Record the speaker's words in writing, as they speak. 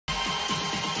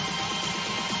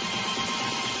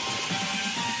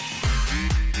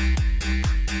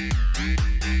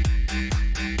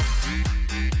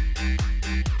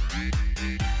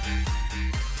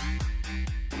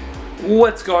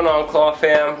What's going on, Claw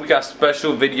fam? We got a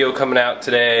special video coming out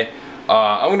today.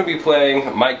 I'm going to be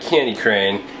playing my candy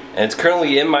crane, and it's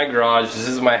currently in my garage. This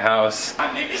is my house.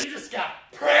 I think you just got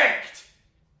pranked!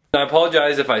 I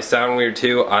apologize if I sound weird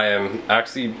too. I am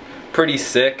actually pretty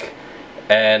sick,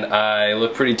 and I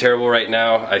look pretty terrible right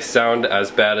now. I sound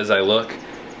as bad as I look,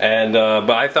 and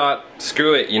but I thought,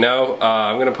 screw it, you know?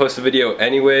 I'm going to post a video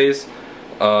anyways.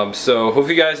 So hope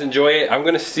you guys enjoy it. I'm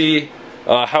going to see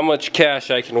how much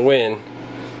cash I can win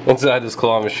inside this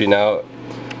claw machine. Now,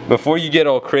 before you get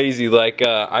all crazy, like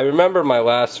I remember my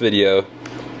last video,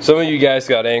 some of you guys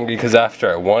got angry because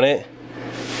after I won it,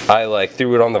 I like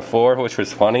threw it on the floor, which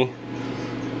was funny.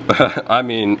 I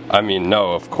mean,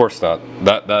 no, of course not.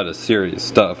 That is serious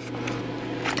stuff.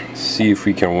 Let's see if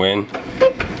we can win.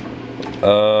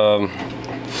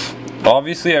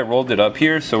 Obviously I rolled it up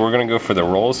here, so we're gonna go for the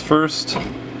rolls first.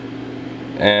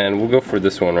 And we'll go for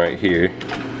this one right here.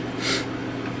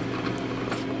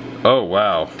 Oh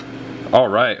wow.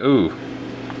 Alright, ooh.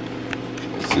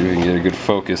 Let's see if we can get a good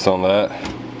focus on that.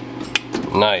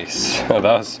 Nice. That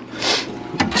was...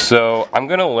 So I'm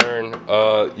gonna learn.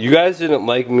 You guys didn't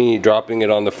like me dropping it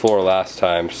on the floor last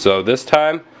time, so this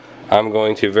time I'm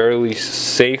going to very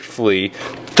safely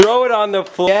throw it on the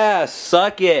floor. Yeah,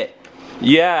 suck it.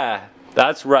 Yeah,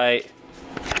 that's right.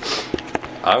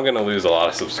 I'm gonna lose a lot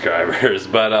of subscribers,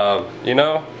 but you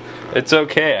know, it's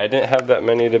okay. I didn't have that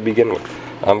many to begin with.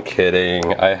 I'm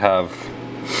kidding. I have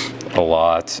a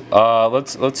lot.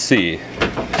 Let's see.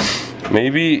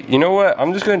 Maybe, you know what?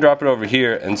 I'm just gonna drop it over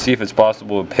here and see if it's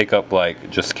possible to pick up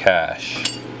like just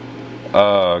cash.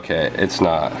 Oh, okay. It's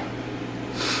not.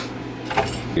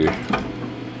 Here.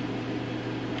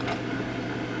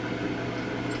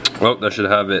 Oh, that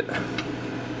should have it.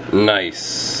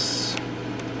 Nice.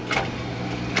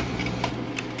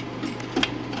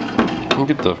 Let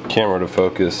me get the camera to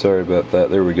focus. Sorry about that.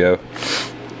 There we go.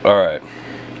 Alright.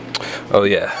 Oh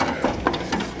yeah.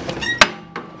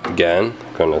 Again,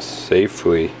 I'm gonna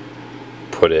safely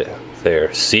put it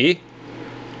there. See?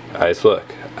 Guys, look.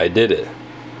 I did it.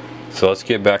 So let's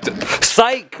get back to...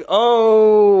 Psych!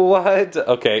 Oh, what?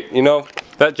 Okay, you know,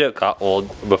 that joke got old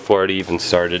before it even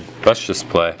started. Let's just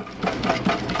play.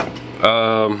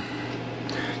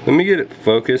 Let me get it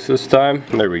focused this time.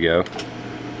 There we go.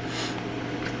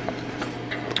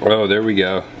 Oh, there we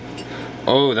go.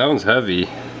 Oh, that one's heavy.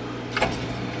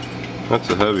 That's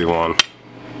a heavy one.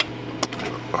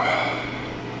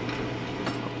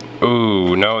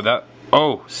 Ooh, no, that...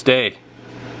 Oh, stay.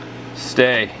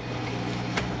 Stay.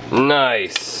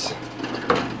 Nice.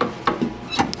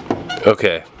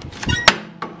 Okay.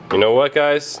 You know what,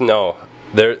 guys? No.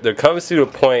 There comes to a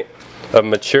point of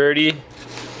maturity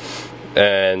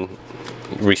and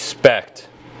respect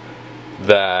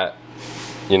that,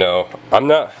 you know, I'm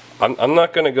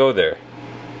not gonna go there.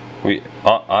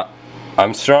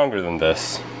 I'm stronger than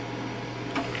this.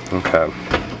 Okay.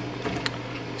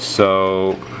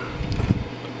 So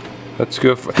let's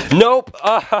go for... Nope!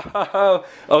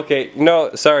 Okay,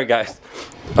 no, sorry guys.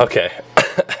 Okay.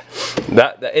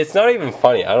 that it's not even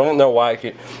funny. I don't know why I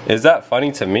could... Is that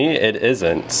funny to me? It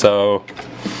isn't. So,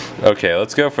 okay,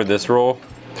 let's go for this roll.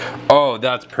 Oh,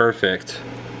 that's perfect.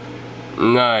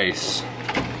 Nice.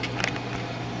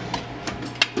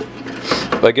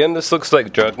 Again, this looks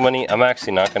like drug money. I'm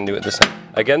actually not gonna do it this time.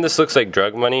 Again, this looks like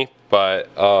drug money, but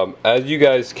as you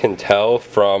guys can tell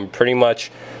from pretty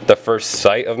much the first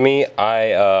sight of me,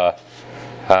 I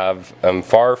am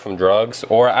far from drugs.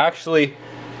 Or actually,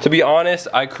 to be honest,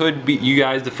 I could be, you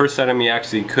guys, the first sight of me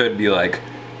actually could be like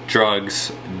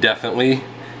drugs, definitely.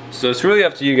 So it's really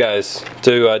up to you guys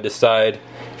to decide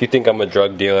if you think I'm a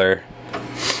drug dealer,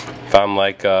 if I'm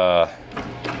like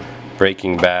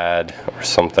Breaking Bad or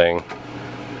something.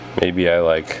 Maybe I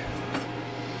like...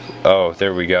 Oh,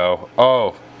 there we go.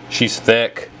 Oh, she's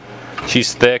thick.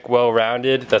 She's thick,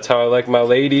 well-rounded. That's how I like my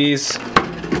ladies.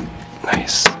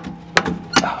 Nice.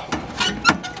 Oh.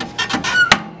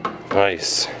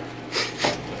 Nice.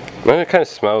 And it kind of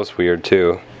smells weird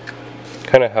too.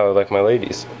 Kind of how I like my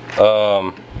ladies.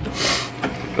 Alright.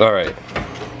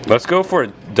 Let's go for a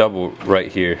double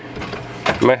right here.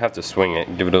 I might have to swing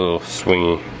it. Give it a little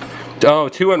swingy. Oh,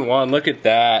 2 and 1. Look at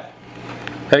that.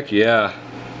 Heck yeah.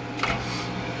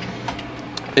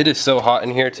 It is so hot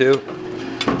in here too.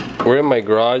 We're in my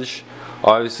garage.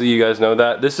 Obviously you guys know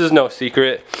that. This is no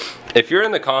secret. If you're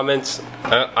in the comments,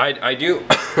 I do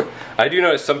I do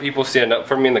notice some people stand up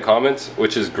for me in the comments,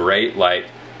 which is great. Like,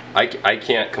 I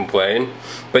can't complain.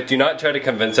 But do not try to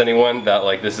convince anyone that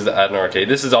like this is at an arcade.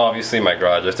 This is obviously my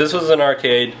garage. If this was an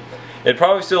arcade, it'd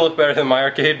probably still look better than my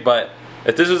arcade, but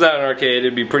If this was at an arcade,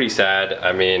 it'd be pretty sad.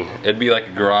 I mean, it'd be like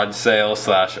a garage sale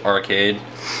slash arcade.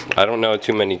 I don't know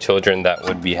too many children that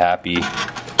would be happy.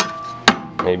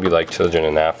 Maybe like children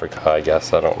in Africa, I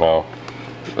guess, I don't know.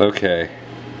 Okay.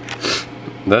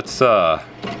 Let's go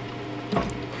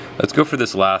for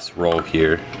this last roll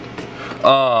here.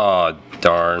 Oh,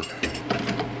 darn.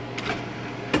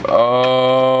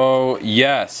 Oh,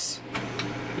 yes.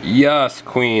 Yes,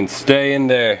 queen, stay in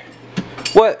there.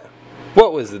 What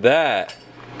was that?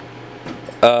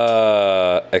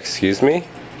 Excuse me?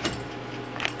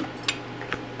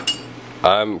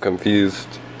 I'm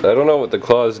confused. I don't know what the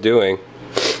claw is doing.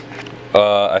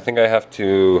 I think I have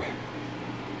to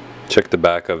check the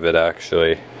back of it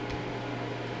actually.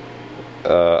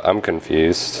 I'm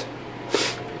confused.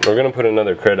 We're gonna put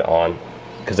another credit on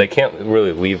because I can't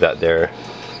really leave that there.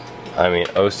 I mean,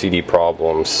 OCD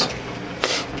problems.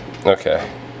 Okay.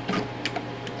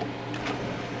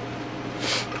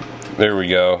 There we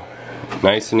go.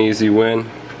 Nice and easy win.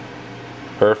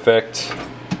 Perfect.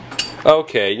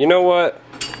 Okay, you know what?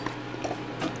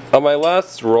 On my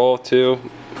last roll too,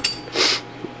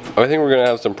 I think we're gonna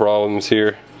have some problems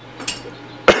here.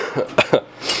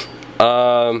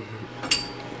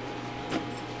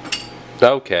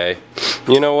 Okay.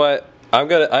 You know what? I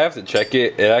have to check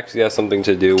it. It actually has something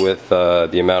to do with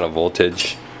the amount of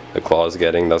voltage the claw is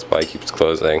getting. That's why it keeps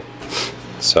closing.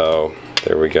 So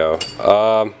there we go.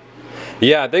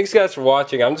 Yeah, thanks guys for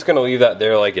watching. I'm just gonna leave that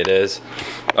there like it is.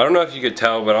 I don't know if you could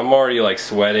tell, but I'm already like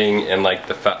sweating in like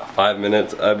the 5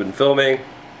 minutes I've been filming.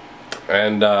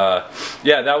 And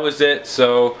yeah, that was it.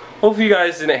 So hopefully you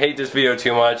guys didn't hate this video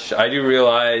too much. I do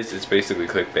realize it's basically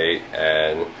clickbait,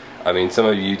 and I mean some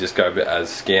of you describe it as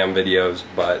scam videos,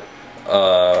 but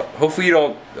hopefully you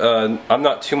don't, I'm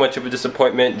not too much of a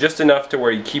disappointment, just enough to where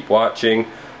you keep watching,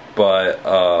 but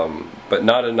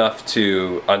not enough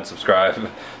to unsubscribe.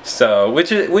 So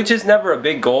which is never a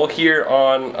big goal here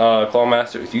on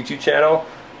Clawmaster's YouTube channel,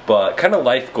 but kind of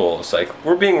life goals. Like,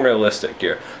 we're being realistic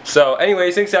here. So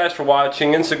anyways, thanks guys for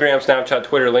watching. Instagram, Snapchat,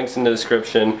 Twitter, links in the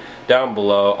description down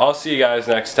below. I'll see you guys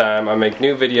next time. I make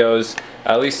new videos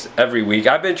at least every week.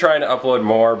 I've been trying to upload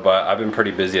more, but I've been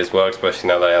pretty busy as well, especially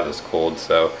now that I have this cold.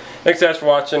 So thanks guys for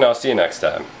watching. I'll see you next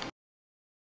time.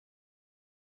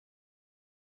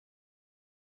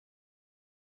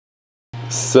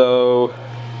 So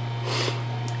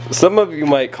some of you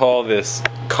might call this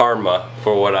karma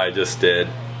for what I just did.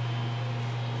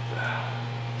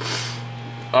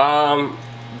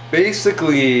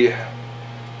 Basically,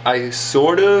 I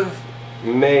sort of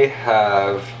may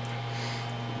have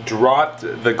dropped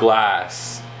the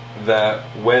glass that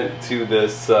went to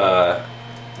this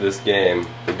this game,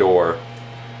 the door.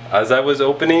 As I was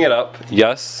opening it up,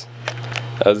 yes,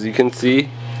 as you can see,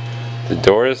 the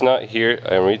door is not here.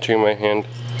 I'm reaching my hand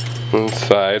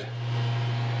inside.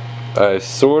 I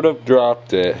sort of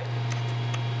dropped it.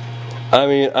 I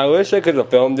mean, I wish I could have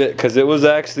filmed it because it was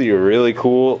actually really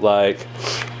cool. Like,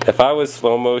 if I was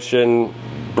Slow Motion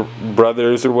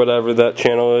Brothers or whatever that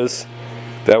channel is,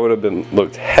 that would have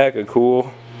looked hecka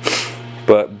cool.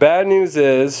 But bad news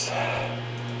is,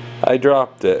 I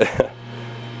dropped it.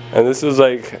 And this was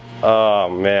like, oh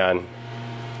man.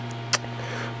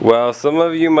 Well, some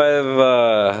of you might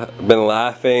have been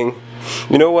laughing.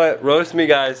 You know what? Roast me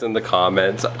guys in the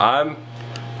comments. I'm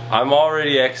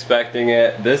already expecting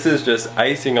it. This is just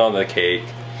icing on the cake.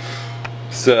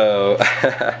 So,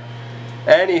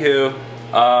 anywho,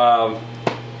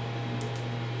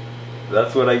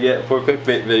 that's what I get for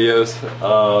clickbait videos.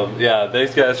 Yeah,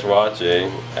 thanks guys for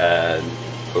watching, and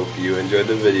hope you enjoyed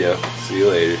the video. See you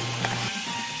later.